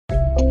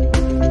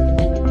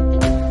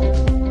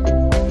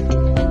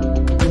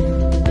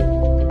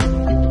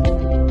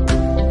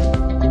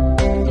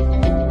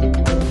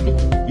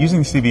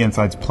Using the CV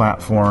Insights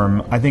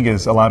platform, I think,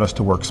 has allowed us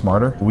to work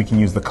smarter. We can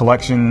use the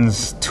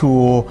collections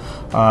tool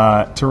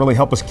to really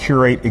help us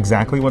curate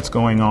exactly what's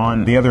going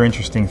on. The other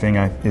interesting thing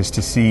is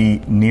to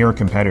see near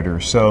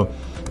competitors. So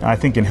I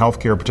think in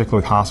healthcare,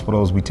 particularly with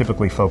hospitals, we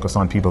typically focus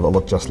on people that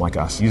look just like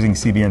us. Using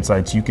CV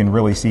Insights, you can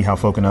really see how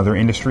folk in other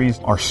industries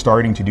are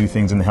starting to do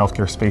things in the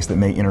healthcare space that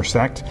may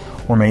intersect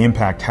or may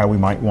impact how we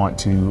might want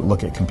to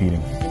look at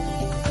competing.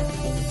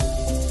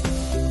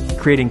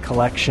 Creating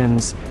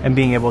collections and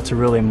being able to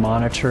really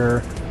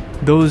monitor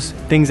those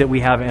things that we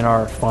have in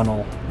our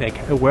funnel, like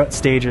what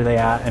stage are they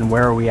at and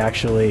where are we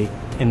actually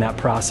in that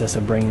process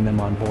of bringing them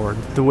on board.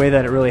 The way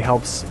that it really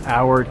helps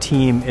our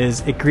team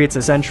is it creates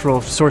a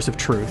central source of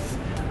truth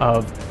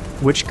of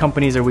which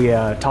companies are we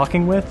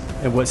talking with,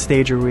 at what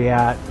stage are we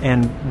at,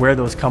 and where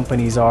those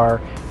companies are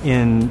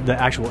in the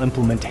actual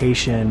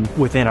implementation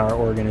within our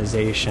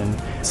organization.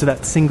 So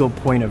that single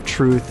point of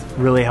truth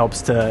really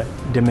helps to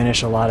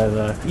diminish a lot of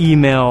the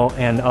email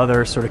and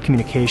other sort of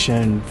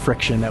communication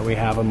friction that we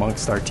have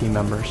amongst our team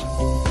members.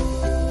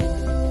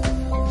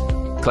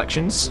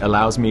 Collections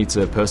allows me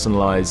to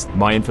personalize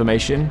my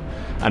information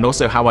and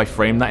also how I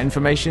frame that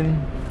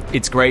information.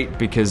 It's great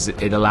because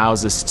it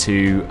allows us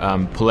to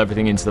pull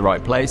everything into the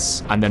right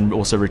place and then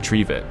also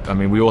retrieve it. I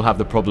mean, we all have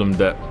the problem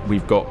that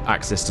we've got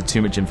access to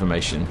too much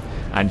information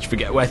and you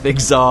forget where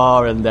things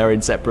are and they're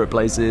in separate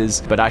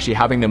places. But actually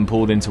having them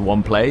pulled into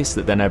one place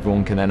that then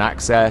everyone can then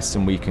access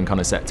and we can kind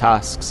of set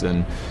tasks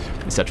and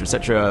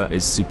etc.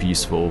 is super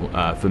useful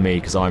for me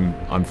because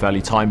I'm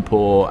fairly time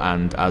poor,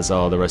 and as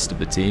are the rest of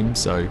the team.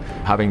 So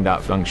having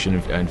that function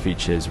and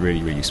feature is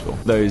really, really useful.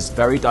 Those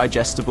very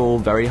digestible,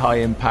 very high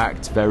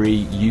impact, very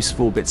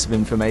useful bits of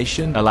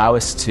information allow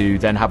us to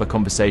then have a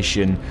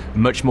conversation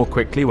much more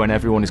quickly when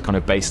everyone is kind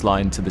of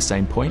baseline to the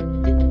same point.